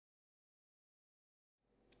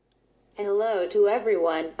Hello to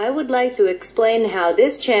everyone. I would like to explain how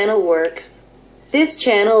this channel works. This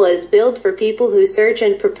channel is built for people who search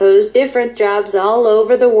and propose different jobs all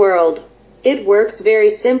over the world. It works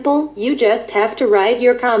very simple. You just have to write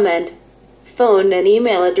your comment, phone and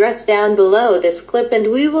email address down below this clip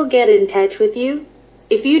and we will get in touch with you.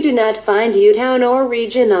 If you do not find your town or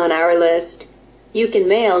region on our list, you can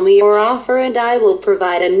mail me your offer and I will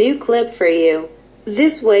provide a new clip for you.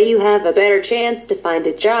 This way you have a better chance to find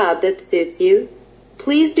a job that suits you.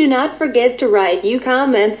 Please do not forget to write your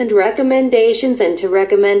comments and recommendations and to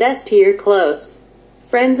recommend us to your close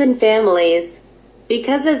friends and families.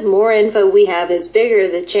 Because as more info we have is bigger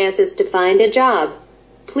the chances to find a job.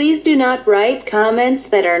 Please do not write comments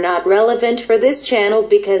that are not relevant for this channel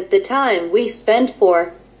because the time we spend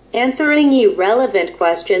for answering you relevant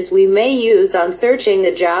questions we may use on searching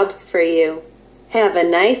the jobs for you. Have a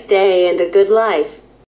nice day and a good life.